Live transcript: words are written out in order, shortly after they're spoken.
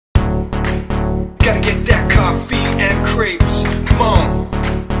and get that coffee and crepes. Come on,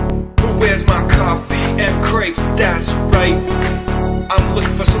 but where's my coffee and crepes? That's right, I'm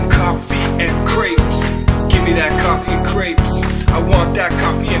looking for some coffee and crepes. Give me that coffee and crepes. I want that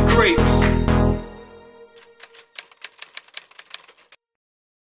coffee and crepes.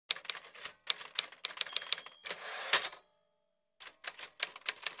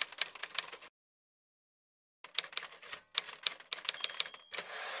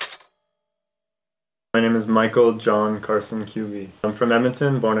 My name is Michael John Carson QV. I'm from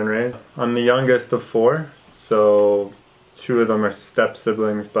Edmonton, born and raised. I'm the youngest of 4, so 2 of them are step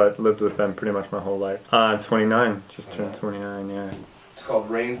siblings, but lived with them pretty much my whole life. I'm 29, just turned 29, yeah. It's called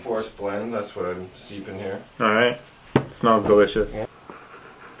Rainforest Blend, that's what I'm steeping here. Alright, smells delicious. Yeah.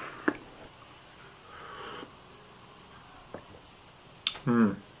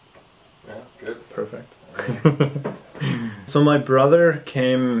 Yeah, good. Perfect. So my brother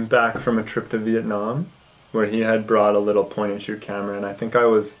came back from a trip to Vietnam where he had brought a little point and shoot camera, and I think I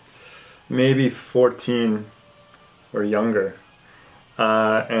was maybe 14 or younger,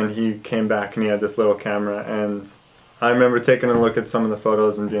 and he came back and he had this little camera, and I remember taking a look at some of the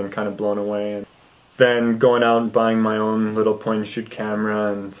photos and being kind of blown away, and then going out and buying my own little point and shoot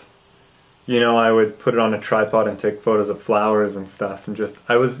camera, and you know, I would put it on a tripod and take photos of flowers and stuff, and just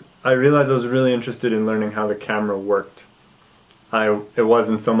I realized I was really interested in learning how the camera worked. It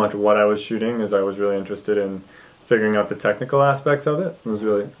wasn't so much what I was shooting as I was really interested in figuring out the technical aspects of it. It was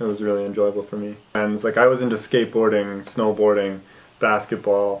really enjoyable for me. And like I was into skateboarding, snowboarding,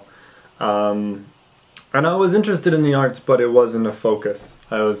 basketball, and I was interested in the arts, but it wasn't a focus.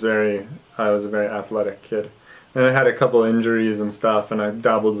 I was a very athletic kid, and I had a couple injuries and stuff, and I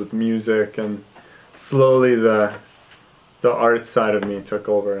dabbled with music, and slowly the art side of me took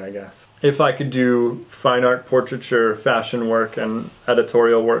over, I guess. If I could do fine art, portraiture, fashion work, and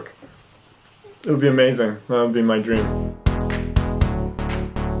editorial work, it would be amazing. That would be my dream.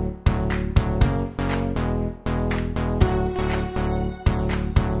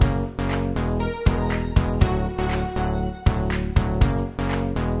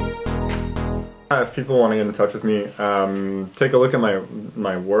 If people want to get in touch with me, take a look at my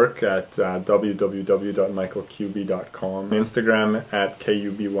work at www.michaelqb.com, Instagram at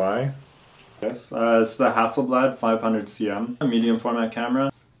KUBY. Yes, it's the Hasselblad 500cm, a medium format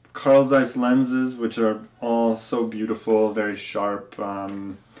camera. Carl Zeiss lenses, which are all so beautiful, very sharp.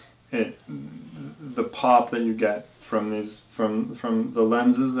 The pop that you get from from the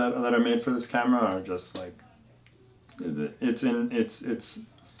lenses that are made for this camera are just like it's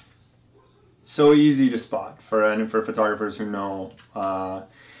so easy to spot for photographers who know,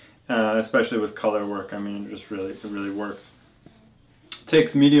 especially with color work. I mean, it really works. It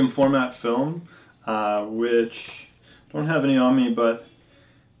takes medium format film, which I don't have any on me, but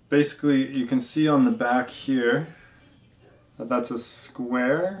basically you can see on the back here that that's a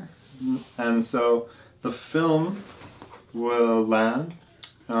square, and so the film will land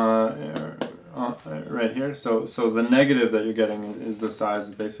right here. So the negative that you're getting is the size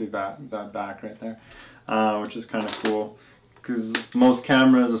of basically that back right there, which is kind of cool, because most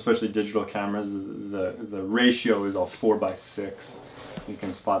cameras, especially digital cameras, the ratio is all 4:6. You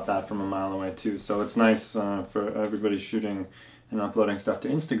can spot that from a mile away too. So it's nice for everybody shooting and uploading stuff to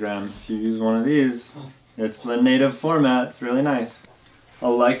Instagram. If you use one of these, it's the native format. It's really nice. A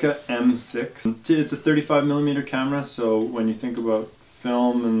Leica M6. It's a 35mm camera, so when you think about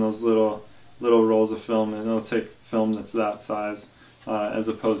film and those little rolls of film, and it'll take film that's that size, as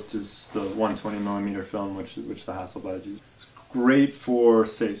opposed to the 120mm film, which the Hasselblad uses. It's great for,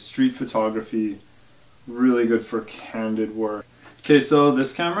 say, street photography. Really good for candid work. Okay, so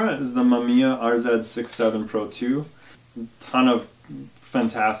this camera is the Mamiya RZ67 Pro 2. A ton of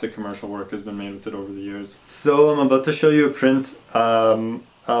fantastic commercial work has been made with it over the years. So I'm about to show you a print of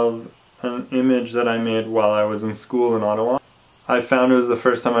an image that I made while I was in school in Ottawa. I found it was the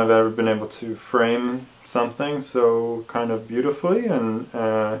first time I've ever been able to frame something so kind of beautifully, and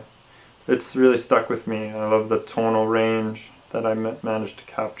it's really stuck with me. I love the tonal range that I managed to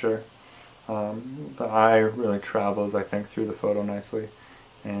capture. The eye really travels, I think, through the photo nicely,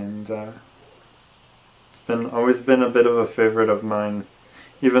 and it's always been a bit of a favorite of mine,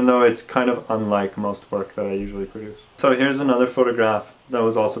 even though it's kind of unlike most work that I usually produce. So here's another photograph that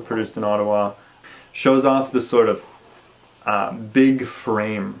was also produced in Ottawa. Shows off the sort of big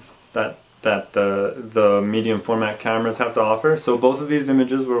frame that the medium format cameras have to offer. So both of these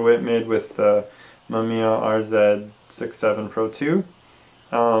images were made with the Mamiya RZ67 Pro 2.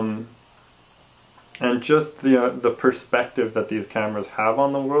 And just the perspective that these cameras have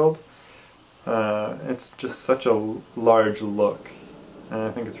on the world, it's just such a large look, and I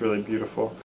think it's really beautiful.